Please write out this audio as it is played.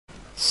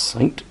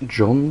St.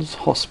 John's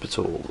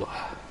Hospital.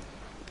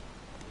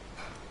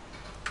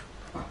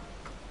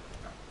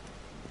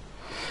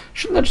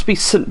 Shouldn't that just be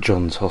St.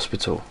 John's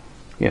Hospital?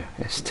 Yeah,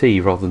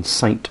 ST rather than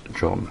St.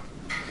 John.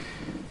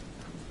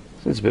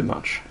 Seems a bit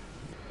much.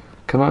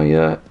 Can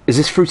I, is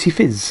this Fruity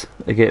Fizz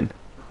again?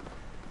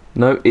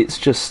 No, it's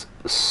just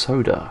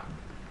soda.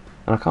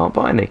 And I can't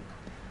buy any.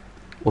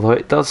 Although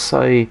it does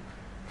say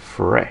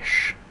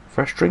fresh.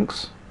 Fresh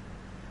drinks?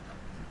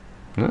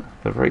 Yeah,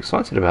 they're very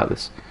excited about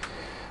this.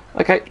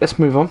 Okay, let's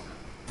move on.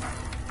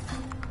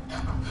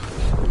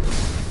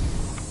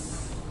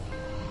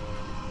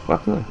 What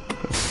happened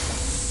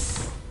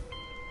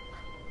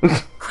there?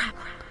 Crap.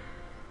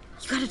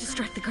 You gotta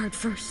distract the guard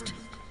first.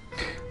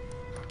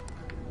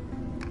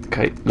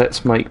 Okay,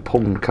 let's make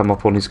Pong come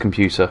up on his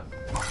computer.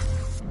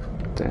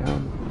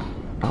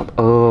 Down. Up.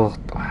 Oh,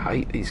 I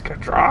hate these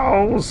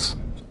controls.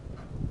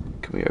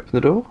 Can we open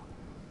the door?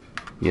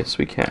 Yes,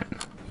 we can.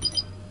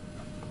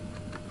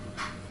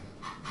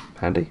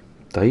 Handy.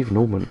 Dave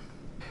Norman.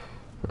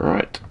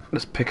 Right,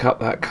 let's pick up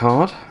that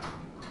card.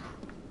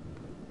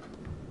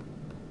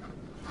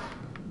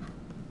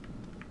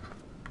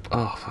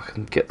 Oh, if I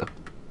can get the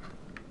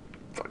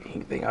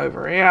fucking thing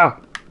over here.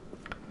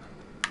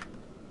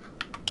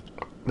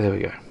 There we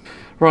go.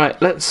 Right,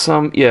 let's,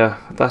 yeah,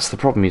 that's the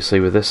problem you see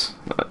with this.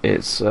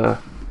 It's,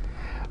 not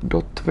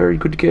a very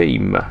good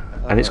game.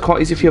 And it's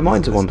quite easy for your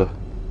mind to wander.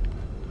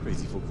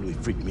 Crazy folk really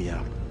freaked me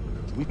out.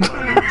 Can we find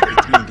a way to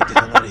get the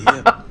hell out of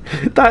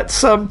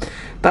here?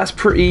 That's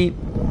pretty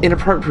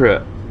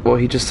inappropriate,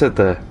 what he just said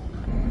there.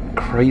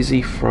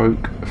 Crazy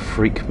folk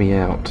freak me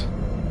out.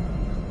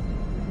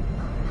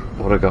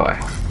 What a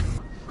guy.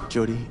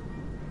 Jody,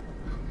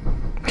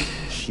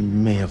 she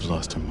may have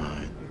lost her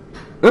mind.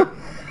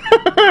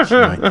 She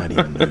might not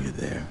even know you're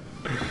there.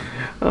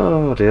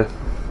 Oh dear.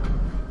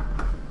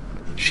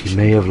 She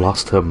may have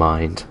lost her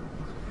mind.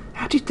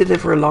 How do you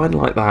deliver a line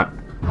like that?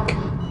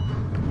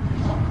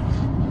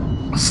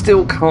 I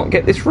still can't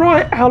get this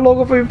right. How long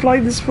have we been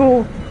playing this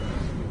for?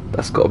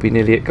 That's got to be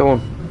nearly it. Go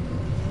on.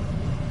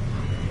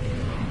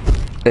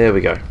 There we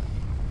go.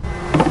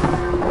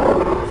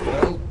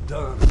 Well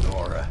done,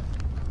 Nora.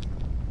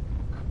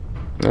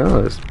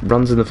 Oh, it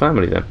runs in the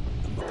family then.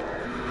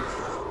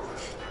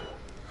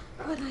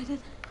 What, Aiden?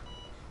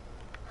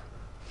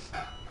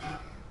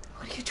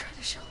 What are you trying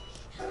to show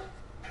me?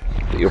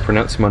 That you're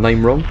pronouncing my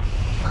name wrong?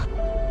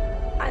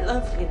 I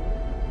love you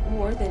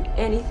more than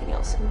anything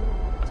else in the world.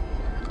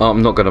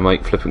 I'm not going to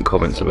make flippant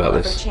comments about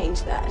Never this.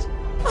 change that.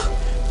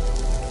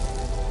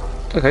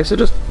 Okay, so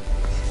just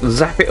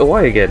zap it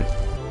away again.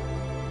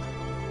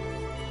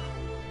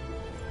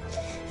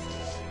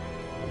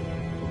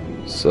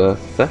 It's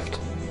theft.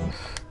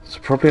 So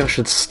probably I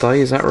should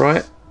stay, is that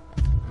right?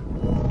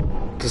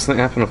 Does something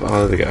happen?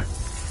 Oh, there we go.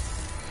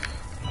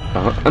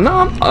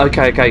 No,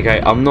 okay.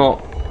 I'm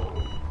not.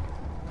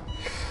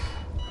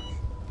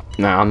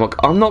 No,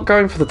 I'm not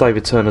going for the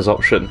David Turner's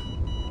option.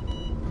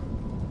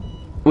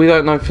 We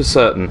don't know for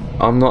certain.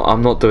 I'm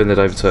not doing the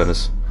David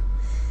Turners.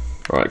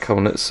 Right, come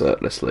on, let's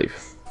leave.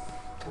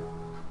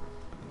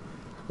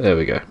 There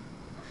we go.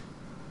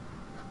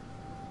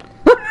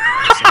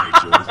 Sorry,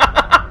 Jody.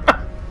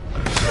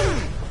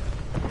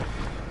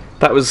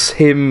 That was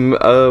him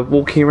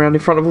walking around in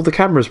front of all the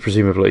cameras,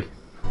 presumably.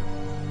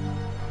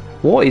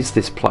 What is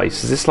this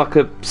place? Is this like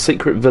a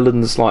secret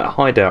villain's like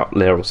hideout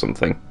lair or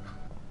something?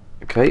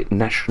 Okay,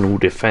 National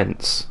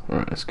Defence.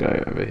 Right, let's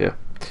go over here.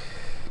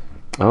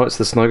 Oh, it's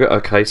the Snugger.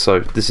 Okay, so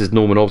this is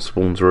Norman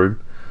Osborn's room,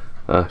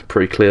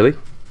 pretty clearly.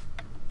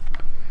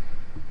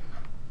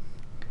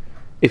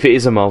 If it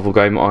is a Marvel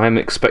game, I am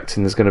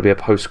expecting there's going to be a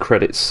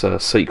post-credits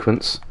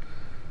sequence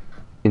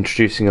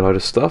introducing a load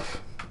of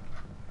stuff,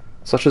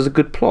 such as a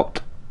good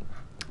plot.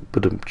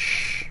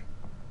 Ba-dum-tsh.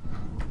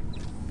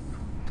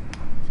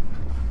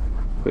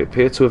 We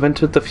appear to have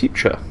entered the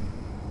future.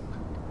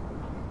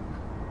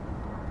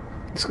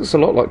 This looks a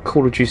lot like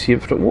Call of Duty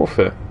Infinite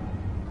Warfare.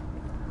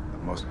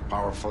 Most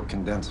powerful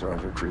condenser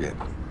ever created.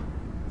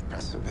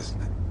 Impressive,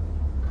 isn't it?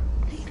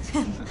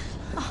 Nathan.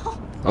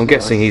 Oh. I'm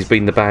guessing he's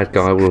been the bad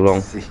guy all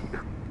along.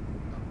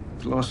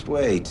 You've lost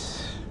weight.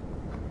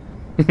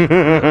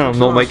 I'm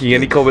not making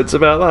any comments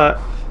about that.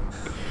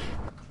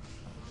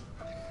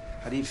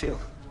 How do you feel?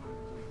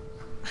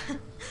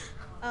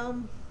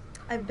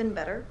 I've been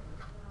better.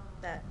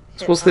 That.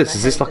 So what's this?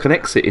 Is this like an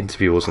exit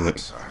interview or something? I'm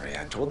sorry.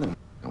 I told them.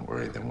 Don't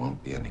worry, there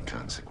won't be any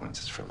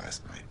consequences for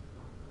last night.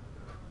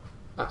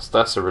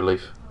 That's a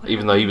relief.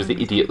 Even though he was the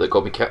idiot that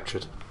got me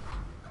captured.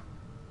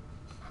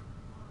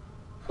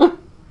 My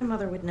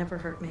mother would never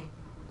hurt me.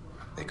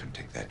 They couldn't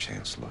take that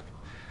chance. Look,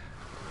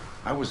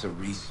 I was a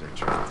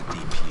researcher at the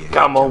DPA.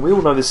 Come on, we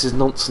all know this is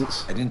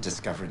nonsense. I didn't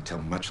discover until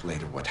much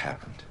later what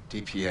happened.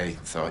 DPA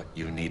thought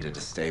you needed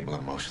a stable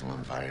emotional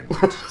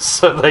environment.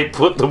 So they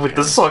put them with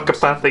the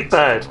psychopathic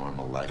dad.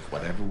 Normal life,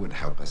 whatever would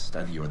help us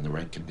study you in the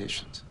right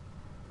conditions.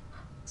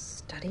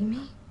 Study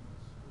me?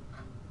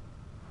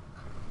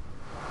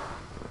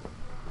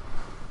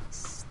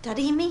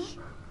 Study me?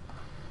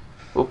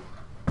 Well,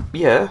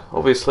 yeah,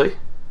 obviously.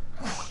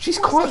 She's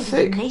quite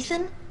thick.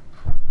 Nathan?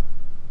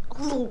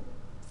 A little...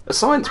 A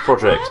science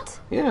project. What?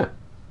 Yeah.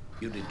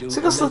 See,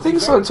 that's the thing,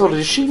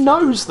 Scientology. She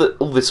knows that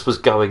all this was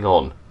going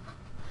on.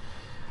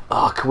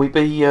 Can we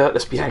be,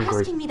 let's be angry.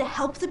 You're asking me to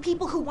help the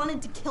people who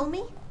wanted to kill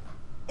me?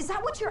 Is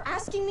that what you're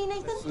asking me,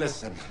 Nathan?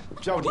 Listen,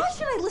 Jody. Why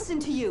should I listen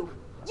to you?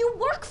 You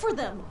work for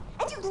them.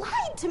 And you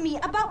lied to me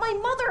about my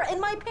mother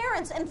and my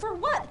parents. And for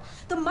what?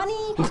 The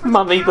money? The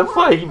money, the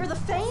fame. Or the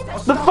fame?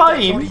 The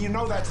fame? Jody, you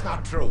know that's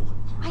not true.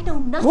 I know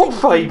nothing. What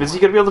fame? Is he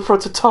going to be on the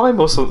front of Time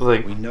or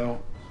something? We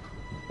know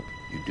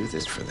you do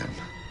this for them.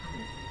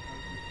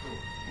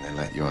 And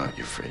they let you out,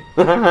 you're free.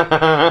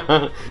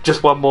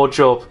 Just one more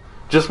job.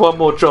 Just one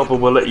more job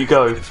and we'll let you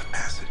go. If a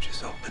passage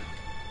is open.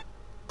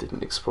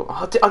 Didn't explore.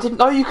 I didn't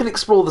know you can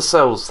explore the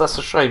cells. That's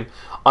a shame.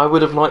 I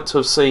would have liked to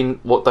have seen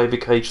what David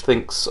Cage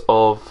thinks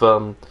of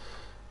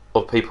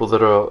people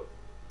that are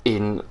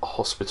in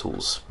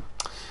hospitals.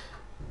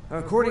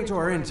 According to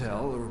our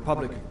intel, the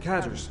Republic of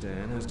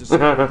Kazakhstan has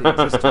discovered the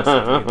existence of the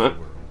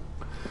underworld.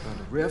 Found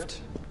a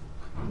rift,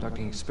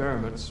 conducting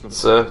experiments from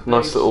It's a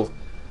nice little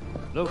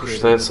push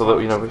there so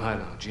that, you know...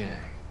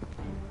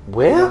 We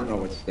Where? don't know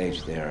what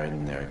stage they are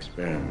in their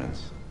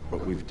experiments,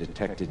 but we've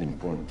detected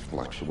important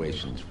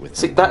fluctuations with.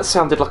 See, that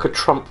sounded like a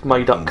Trump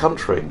made-up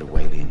country. And the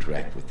way they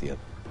interact with the other.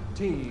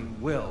 Team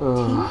will.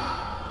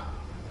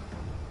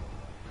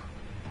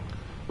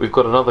 We've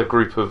got another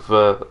group of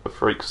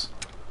freaks.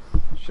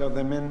 Show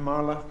them in,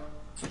 Marla.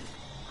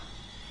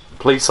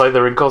 Please say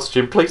they're in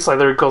costume. Please say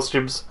they're in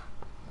costumes.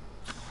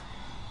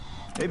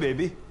 Hey,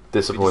 baby.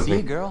 Disappointing.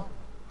 See you, girl.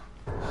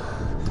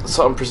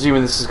 So I'm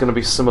presuming this is going to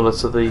be similar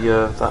to the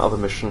that other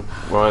mission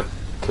where I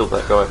killed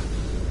that guy.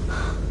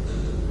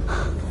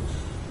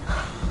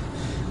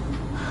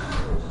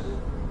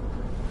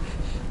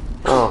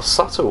 Oh,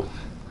 subtle.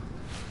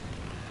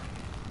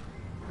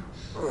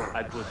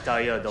 I got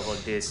tired of all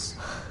this.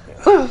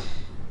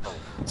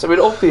 So I mean,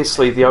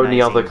 obviously the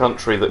only other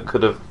country that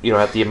could have, you know,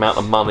 had the amount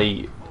of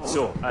money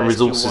So, and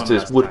resources to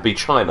this would be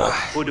China.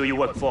 Who do you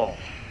work for?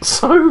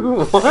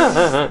 So,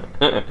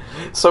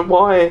 so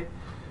why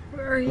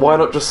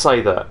not just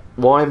say that?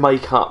 Why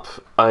make up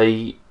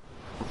a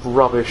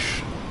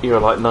rubbish, you know,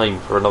 like name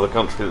for another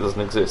country that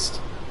doesn't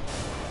exist?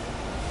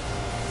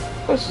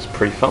 This is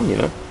pretty fun, you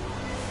know.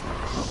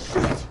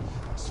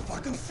 It's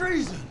fucking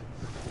freezing.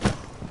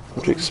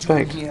 What do you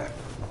expect?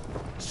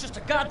 It's just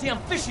a goddamn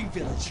fishing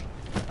village.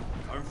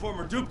 Our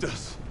informer duped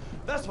us.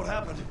 That's what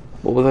happened.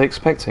 What were they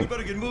expecting? We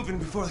better get moving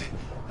before they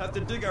have to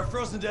dig our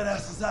frozen dead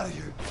asses out of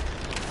here.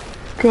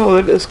 Go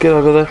on, let's get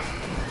over there.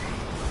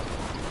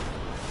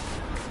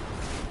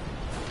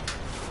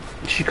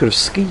 She could have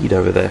skied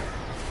over there.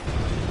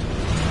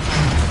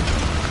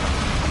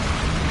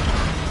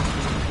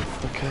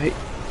 Okay,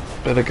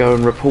 better go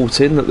and report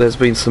in that there's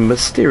been some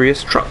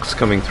mysterious trucks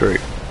coming through.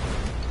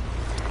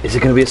 Is it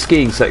going to be a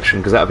skiing section?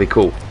 Because that would be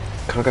cool.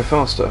 Can I go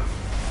faster?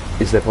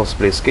 Is there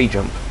possibly a ski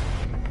jump?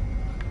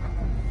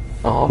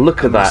 Oh,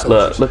 look at that,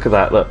 look at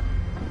that, look.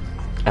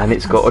 And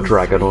it's got a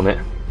dragon on it.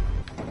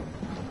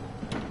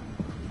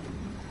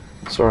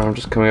 Sorry, I'm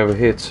just coming over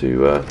here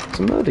to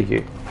murder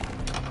you.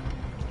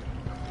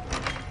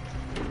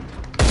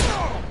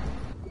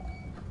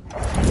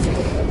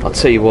 I'll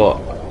tell you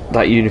what,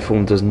 that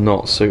uniform does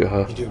not suit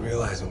her. You do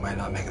realize we might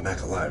not make it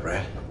back alive,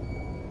 right?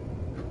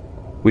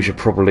 We should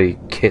probably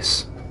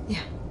kiss.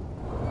 Yeah.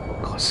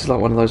 God, this is like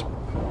one of those...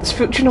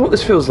 do you know what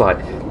this feels like?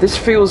 This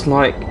feels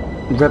like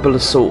Rebel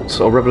Assault,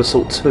 or Rebel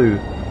Assault 2.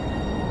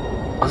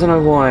 I don't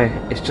know why,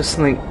 it's just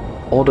something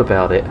odd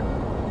about it.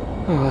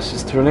 Oh, that's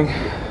just thrilling.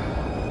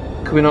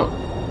 Could we not,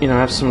 you know,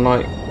 have some,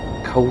 like,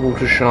 cold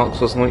water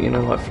sharks or something, you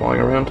know, like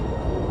flying around?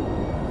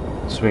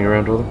 Swimming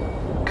around with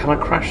them. Can I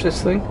crash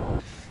this thing?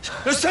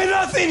 Just say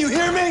nothing, you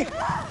hear me?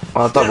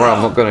 Oh, don't worry,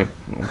 I'm not going to.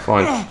 I'm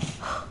fine.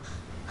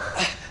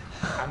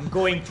 I'm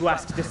going to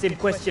ask the same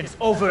questions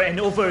over and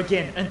over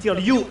again until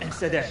you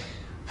answer them.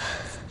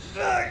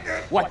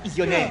 What is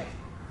your name?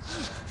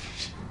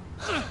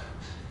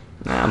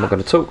 Nah, I'm not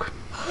going to talk.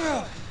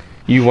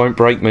 You won't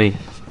break me.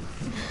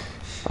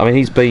 I mean,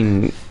 he's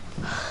been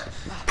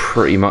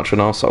pretty much an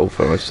arsehole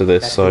for most of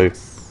this, so...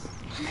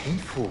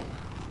 Painful.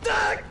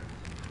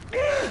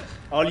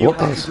 All you What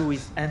have does? to do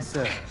is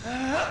answer.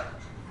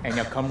 And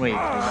your comrade will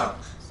not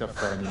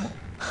suffer anymore.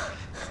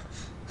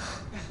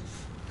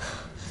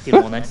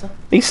 Still won't answer?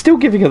 He's still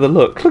giving her the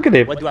look. Look at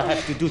him. What do I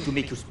have to do to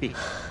make you speak?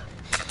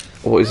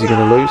 What, is he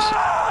going to lose?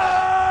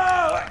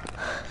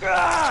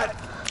 God!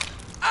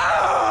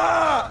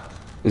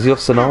 Is he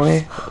lost an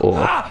eye? Or...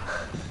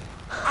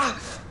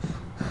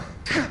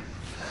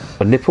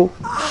 a nipple?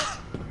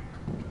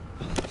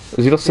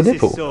 Has he lost a This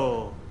nipple? is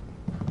so...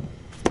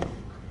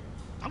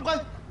 长官，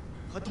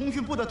和通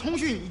讯部的通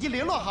讯已经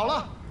联络好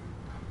了。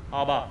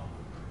好吧，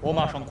我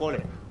马上过来。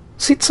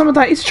 See, some of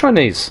that is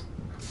Chinese.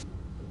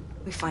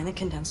 We find the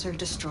condenser,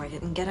 destroy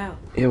it, and get out.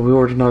 Yeah, we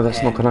already know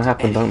that's not going to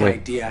happen, don't we?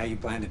 Idea how you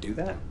plan to do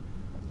that?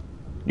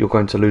 You're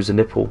going to lose a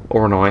nipple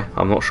or an eye.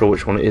 I'm not sure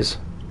which one it is.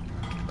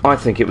 I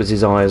think it was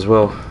his eye as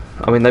well.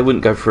 I mean, they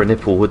wouldn't go for a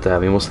nipple, would they? I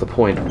mean, what's the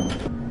point?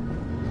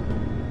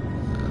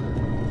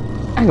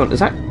 Hang on, is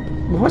that...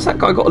 why has that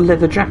guy got a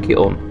leather jacket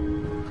on?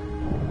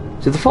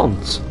 Is it the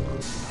Fonz?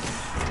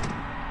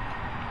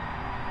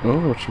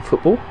 Oh, watching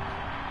football?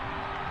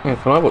 Yeah,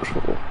 can I watch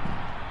football?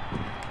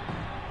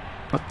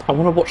 I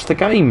want to watch the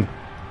game.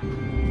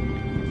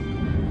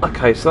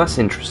 Okay, so that's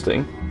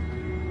interesting.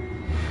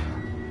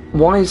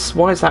 Why is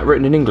that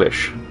written in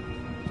English?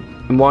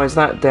 And why is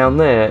that down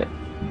there?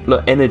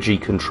 Look, energy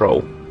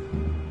control.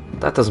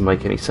 That doesn't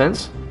make any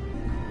sense.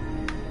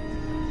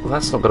 Well,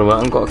 that's not going to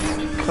work. I've got to...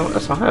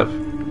 Yes, I have.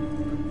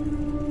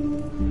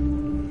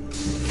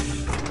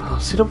 Oh,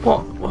 see the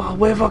what? Oh,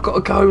 where have I got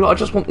to go? Like, I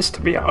just want this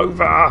to be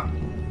over.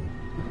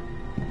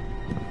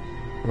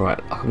 Right,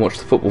 I can watch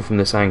the football from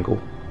this angle.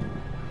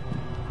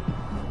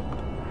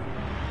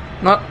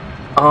 No.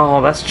 Oh,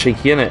 that's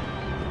cheeky, isn't it?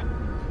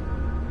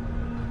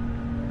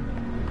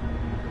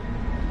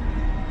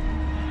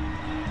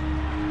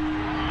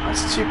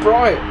 That's too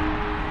bright.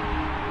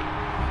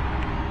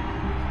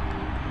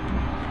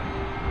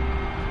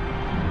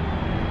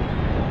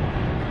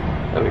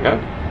 There we go.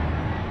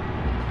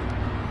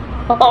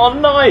 Oh,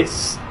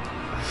 nice!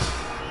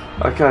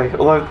 Okay,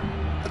 although...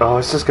 Oh,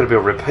 it's just going to be a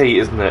repeat,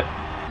 isn't it?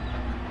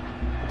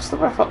 What's the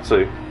ref up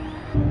to?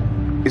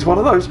 He's one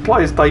of those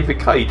players, David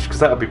Cage, because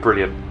that would be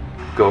brilliant.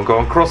 Go on,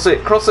 cross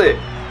it! Go on!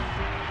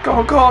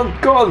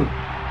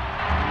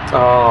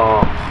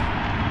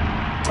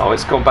 Oh,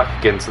 it's gone back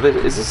again. So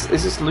is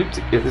this looped?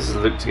 Yeah, this is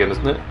looped again,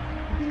 isn't it?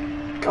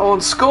 Go on,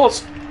 score!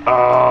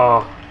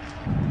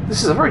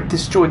 This is a very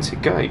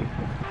disjointed game.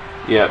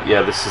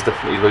 Yeah, this is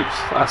definitely looped.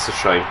 That's a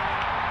shame.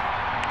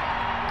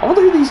 I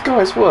wonder who these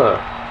guys were.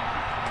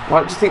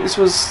 Like, do you think this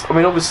was... I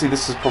mean, obviously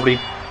this is probably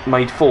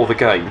made for the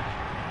game.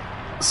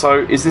 So,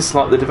 is this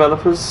like the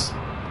developers?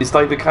 Is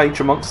David Cage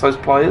amongst those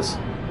players?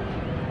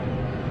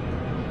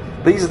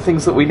 These are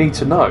things that we need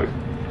to know.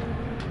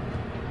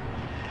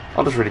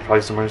 I'll just really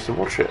play somewhere to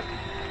watch it.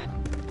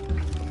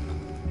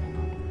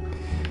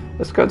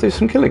 Let's go do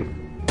some killing.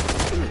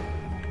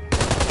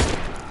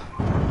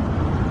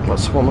 What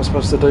am I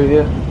supposed to do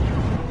here?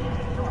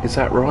 Is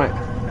that right?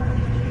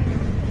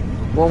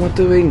 What am I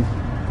doing?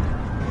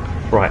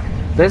 Right,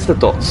 there's the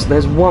dots.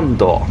 There's one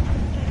dot.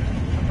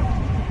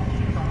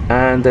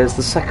 And there's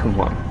the second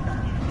one.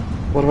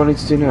 What do I need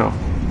to do now?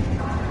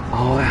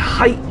 Oh, I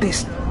hate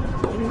this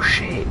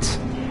bullshit.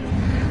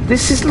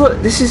 This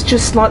is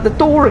just like the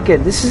door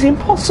again. This is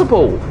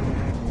impossible.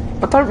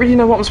 I don't really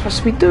know what I'm supposed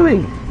to be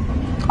doing.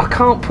 I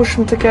can't push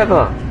them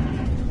together.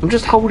 I'm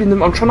just holding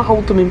them. I'm trying to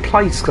hold them in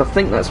place because I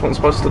think that's what I'm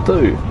supposed to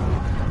do.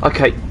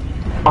 Okay,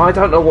 I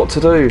don't know what to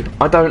do. Do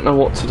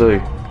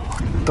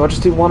I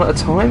just do one at a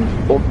time?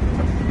 Or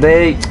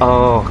there?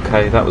 Oh,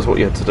 okay, that was what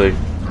you had to do.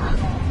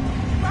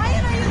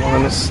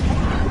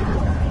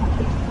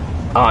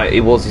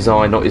 It was his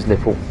eye, not his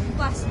nipple.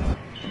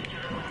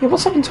 Yeah,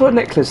 what's happened to her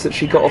necklace that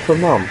she got off her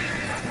mum?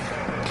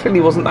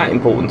 Clearly wasn't that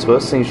important to her,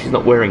 seeing she's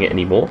not wearing it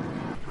anymore.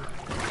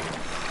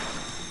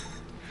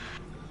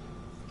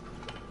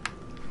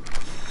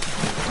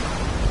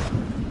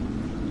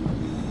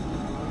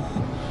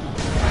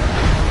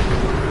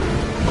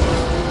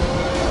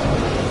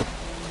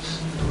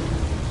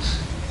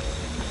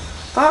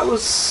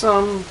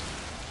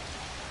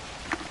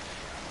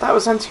 That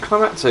was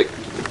anticlimactic,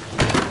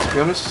 to be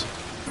honest.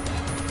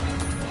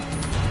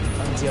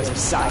 On the other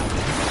side.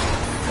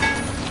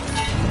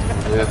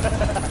 Yeah.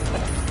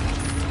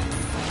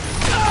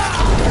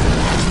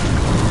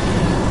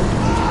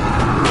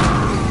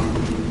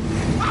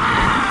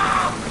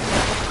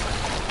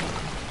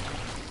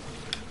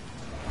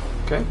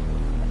 Okay.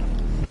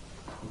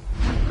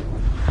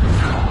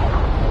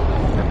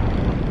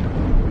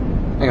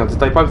 Hang on, did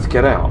they both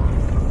get out?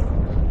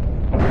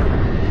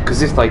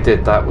 Because if they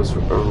did, that was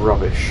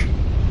rubbish.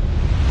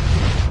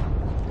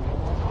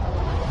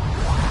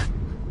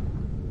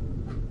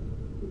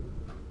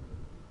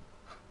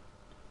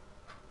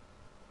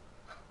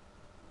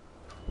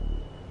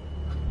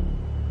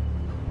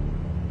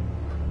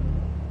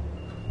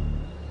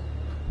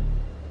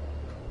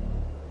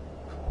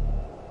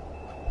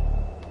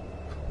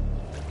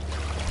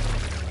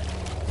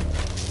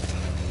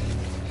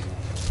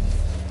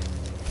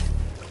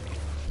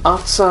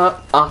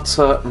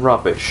 Utter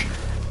rubbish.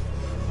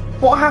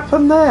 What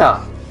happened there?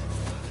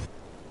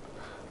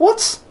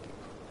 What's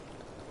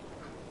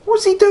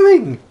he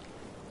doing?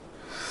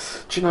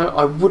 Do you know,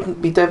 I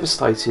wouldn't be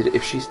devastated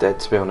if she's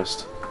dead, to be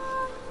honest.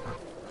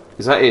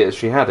 Is that it? Has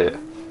she had it?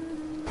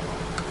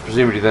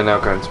 Presumably they're now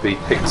going to be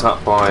picked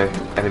up by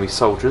enemy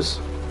soldiers.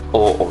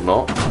 Or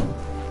not.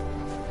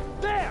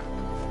 There!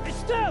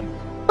 It's them!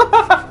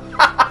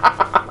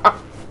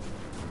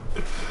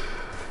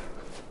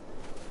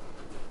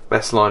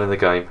 Best line in the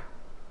game.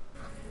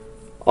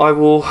 I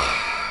will...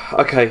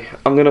 Okay,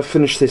 I'm going to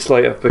finish this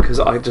later because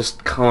I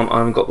just can't. I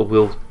haven't got the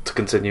will to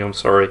continue. I'm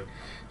sorry.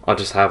 I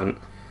just haven't.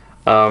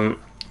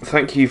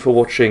 Thank you for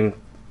watching.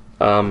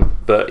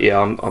 But yeah,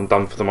 I'm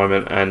done for the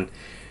moment. And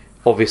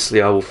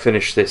obviously I will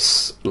finish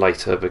this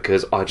later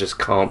because I just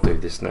can't do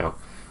this now.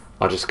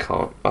 I just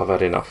can't. I've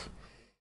had enough.